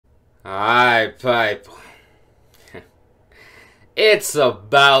Alright, people. It's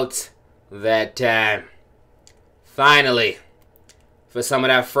about that time. Finally. For some of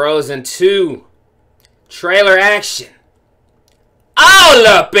that Frozen 2 trailer action. All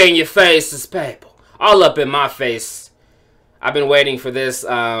up in your faces, people. All up in my face. I've been waiting for this.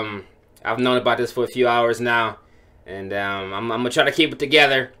 I've known about this for a few hours now. And I'm going to try to keep it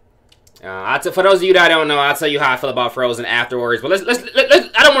together. For those of you that don't know, I'll tell you how I feel about Frozen afterwards. But let's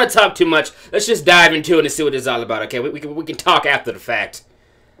I don't want to talk too much. Let's just dive into it and see what it's all about. Okay, we can talk after the fact.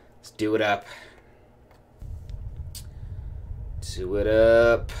 Let's do it up. Do it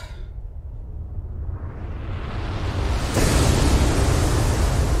up.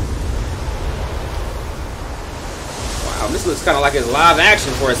 Wow, this looks kind of like it's live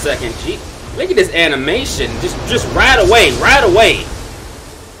action for a second. Gee, look at this animation. Just right away, right away.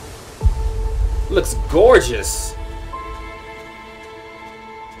 Looks gorgeous.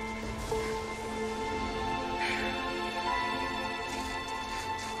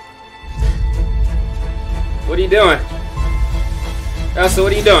 What are you doing? Elsa,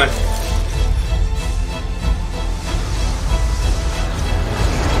 what are you doing?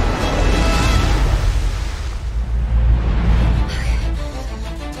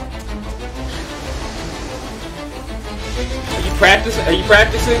 Are you practicing? Are you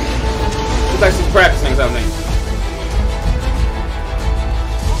practicing? Looks like she's practicing something.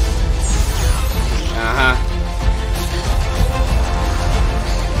 Uh-huh.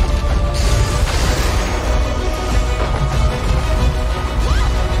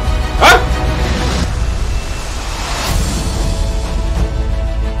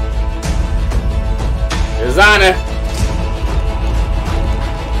 Anna.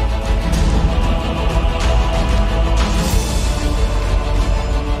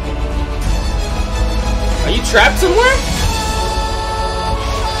 Are you trapped somewhere?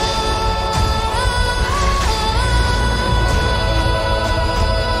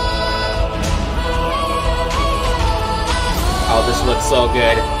 Oh, this looks so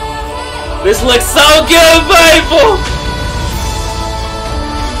good. This looks so good, people!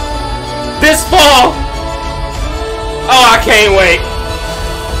 This fall! Oh, I can't wait.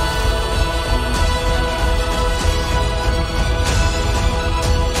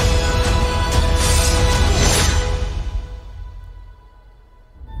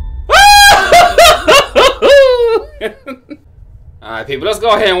 Alright, people, let's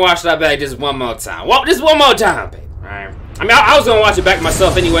go ahead and watch that back just one more time. Well, just one more time, baby. Alright. I mean, I was going to watch it back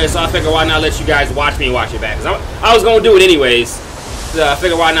myself anyway, so I figured why not let you guys watch me watch it back. Because I was going to do it anyways. So I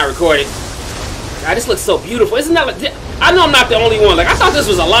figured why not record it. God, this looks so beautiful. Isn't that like... I know I'm not the only one. Like, I thought this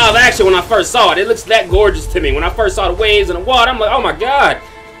was a live action when I first saw it. It looks that gorgeous to me. When I first saw the waves and the water, I'm like, oh my god.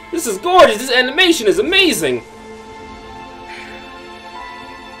 This is gorgeous. This animation is amazing.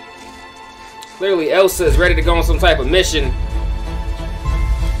 Clearly, Elsa is ready to go on some type of mission.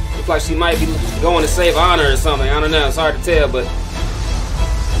 Looks like she might be going to save Anna or something. I don't know. It's hard to tell, but...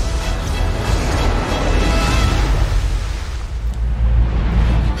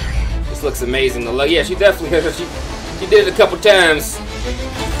 this looks amazing. Yeah, she definitely... She did it a couple times.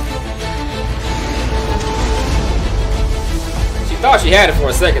 She thought she had it for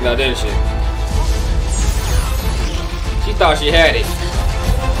a second though, didn't she? She thought she had it.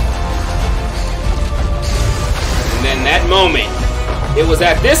 And then that moment, it was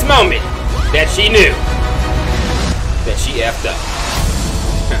at this moment that she knew that she effed up.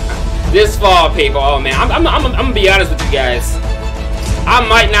 This fall, people, oh man, I'm gonna be honest with you guys. I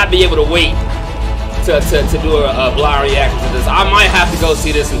might not be able to wait to do a blind reaction to this. I might have to go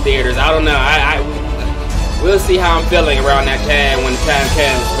see this in theaters. I don't know. We'll see how I'm feeling around that time when the time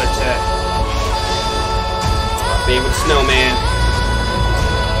comes. But my favorite snowman.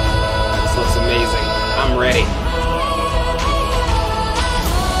 This looks amazing. I'm ready.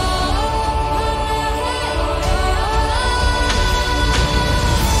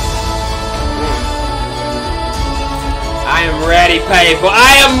 I am ready, people.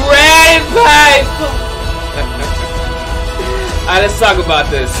 I am ready, people. Alright, let's talk about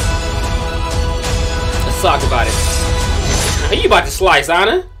this. Let's talk about it. Are you about to slice,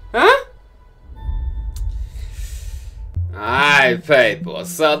 Anna? Huh? Alright, people.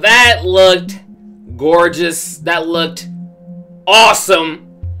 So that looked gorgeous. That looked awesome.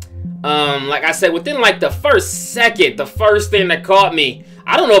 Like I said, within like the first second, the first thing that caught me,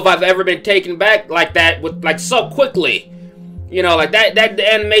 I don't know if I've ever been taken back like that with like so quickly. You know, like that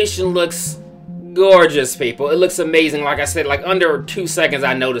the animation looks gorgeous, people. It looks amazing. Like I said, like under 2 seconds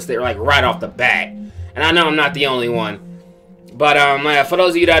I noticed it like right off the bat. And I know I'm not the only one. But for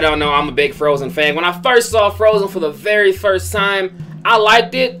those of you that don't know, I'm a big Frozen fan. When I first saw Frozen for the very first time, I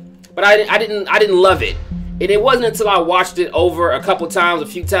liked it. But but I didn't love it. And it wasn't until I watched it over a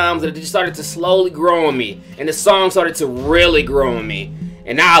few times, that it just started to slowly grow on me, and the song started to really grow on me.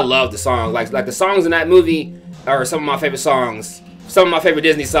 And now I love the song. Like the songs in that movie are some of my favorite songs, some of my favorite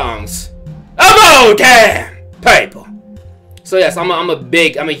Disney songs. Oh damn, people. So yes, I'm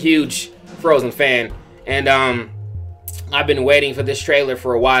a huge Frozen fan, and I've been waiting for this trailer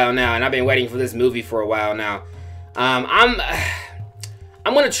for a while now, and I've been waiting for this movie for a while now. I'm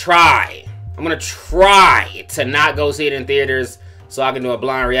gonna try to not go see it in theaters so I can do a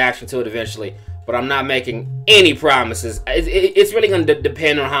blind reaction to it eventually, but I'm not making any promises. It's really gonna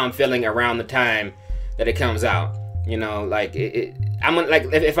depend on how I'm feeling around the time that it comes out. You know, like I'm gonna, like,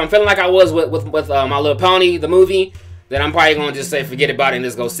 if I'm feeling like I was with My Little Pony, the movie, then I'm probably gonna just say forget about it and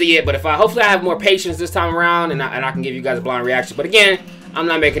just go see it. But if hopefully I have more patience this time around, and I can give you guys a blind reaction. But again, I'm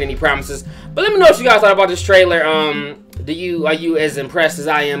not making any promises. But let me know what you guys thought about this trailer. Are you as impressed as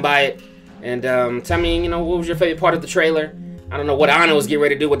I am by it? And tell me, what was your favorite part of the trailer? I don't know what Anna was getting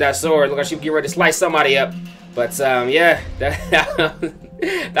ready to do with that sword. Look like she was getting ready to slice somebody up. But yeah,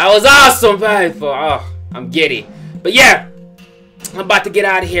 that was awesome, people. Oh, I'm giddy. But yeah, I'm about to get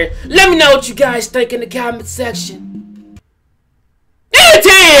out of here. Let me know what you guys think in the comment section.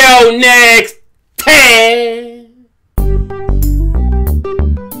 Until next time.